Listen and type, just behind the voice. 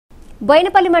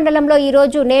బోయినపల్లి మండలంలో ఈ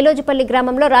రోజు నేలోజుపల్లి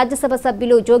గ్రామంలో రాజ్యసభ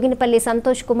సభ్యులు జోగినిపల్లి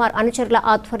సంతోష్ కుమార్ అనుచరుల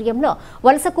ఆధ్వర్యంలో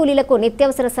వలస కూలీలకు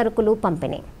నిత్యావసర సరుకులు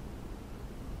పంపిణీ.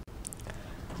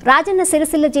 రాజన్న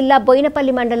సిరిసిల్ల జిల్లా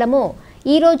బోయినపల్లి మండలము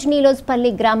ఈ రోజు నేలోజుపల్లి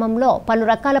గ్రామంలో పలు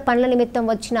రకాల పనుల నిమిత్తం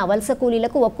వచ్చిన వలస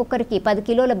కూలీలకు ఒక్కొక్కరికి 10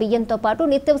 కిలోల బియ్యంతో పాటు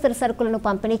నిత్యావసర సరుకులను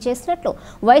పంపిణీ చేసినట్లు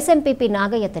వైస్ ఎంపీపీ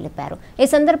నాగయ్య తెలిపారు. ఈ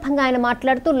సందర్భంగా ఆయన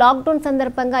మాట్లాడుతూ లాక్డౌన్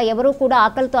సందర్భంగా ఎవరూ కూడా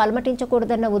ఆకలితో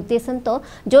అలమటించకూడదన్న ఉద్దేశంతో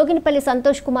జోగినిపల్లి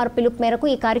సంతోష్ కుమార్ పిలుపు మేరకు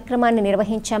ఈ కార్యక్రమాన్ని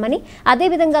నిర్వహించామని,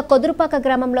 అదేవిధంగా కొదురుపాక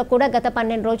గ్రామంలో కూడా గత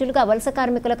 12 రోజులుగా వలస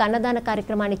కార్మికులకు అన్నదాన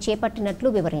కార్యక్రమాన్ని చేపట్టినట్లు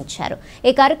వివరించారు.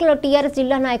 ఈ కార్యక్రమంలో టీఆర్ఎస్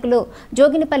జిల్లా నాయకులు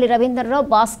జోగినిపల్లి రవీంద్రరావు,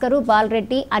 భాస్కరు,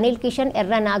 బాలరెడ్డి, అనిల్ కిషన్,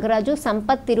 ఎర్ర నాగరాజు,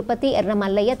 సంపత్, తిరుపతి, ఎర్ర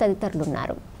మల్లయ్య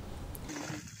తదితరులున్నారు.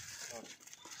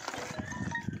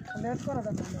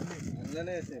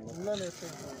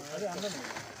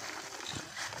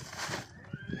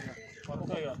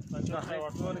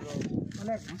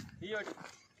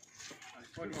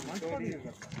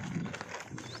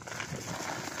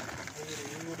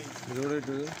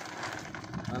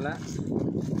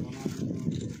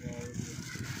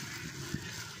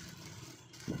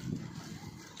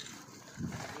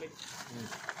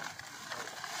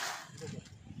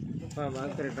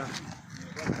 बात करेगा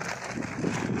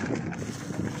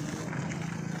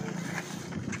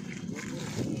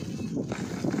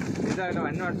इधर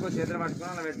अन्न पट्को చేతులు పట్టుకొని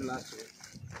అలా పెట్టు లాస్ట్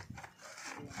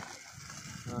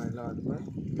ఇలా పట్టుకో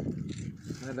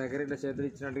నా దగ్గర ఇట్లా చేతులు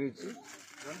ఇచ్చినట్టుగా ఇచ్చి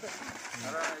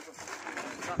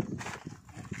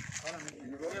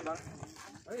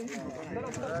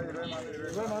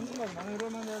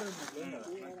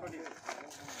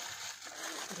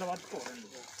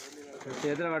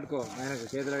చేతులు పట్టుకో ఆయనకు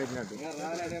చేతులు పెట్టినట్టు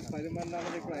 10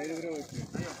 మంది ఇప్పుడు 5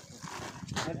 వచ్చింది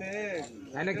అంటే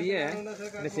ఆయనకి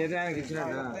చేతులు ఆయనకి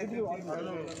ఇచ్చినట్టు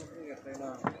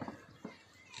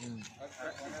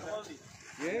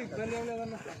ఏ ఇబ్బంది ఏం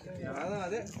లేదన్నా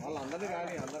అదే వాళ్ళందరినీ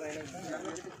కానీ అందరూ అయినా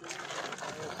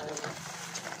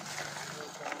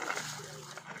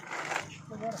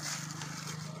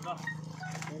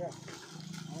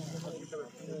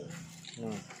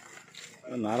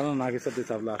नारायण नागेश्वर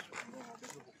सब लास्ट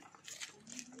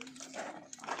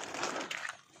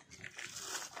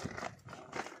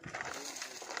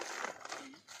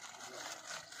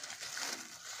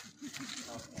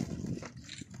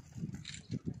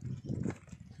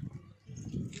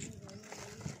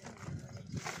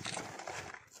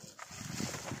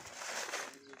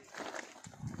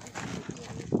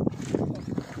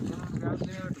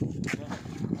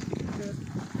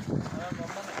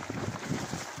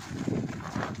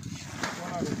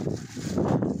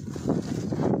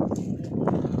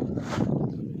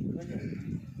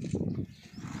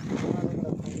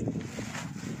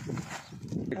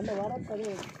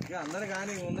అందరు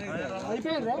కానీ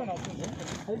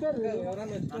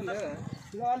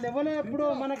వాళ్ళు ఎవరో ఎప్పుడు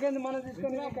మనకేంది మనం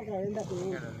తీసుకొని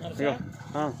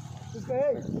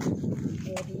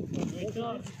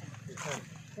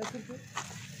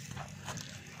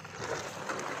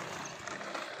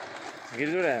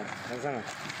గిరి చూడ ఇంకోసారి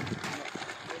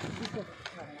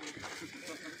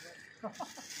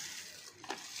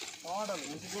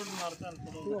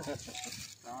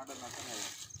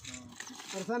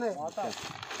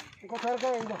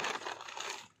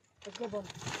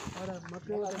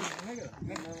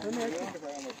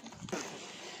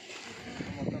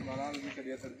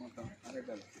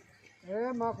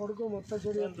మా కొడుకు మొత్తం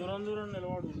చెడు దూరం దూరం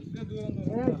నిలబడు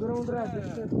దూరం ఉండరా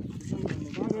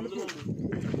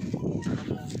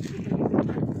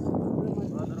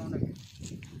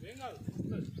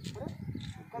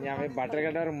బట్టలు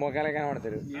కట్టారు మోకాలే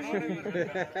కనబడతారు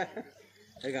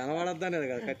కనబడద్దానే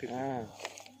కదా కట్టి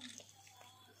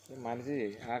మనిషి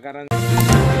ఆకారం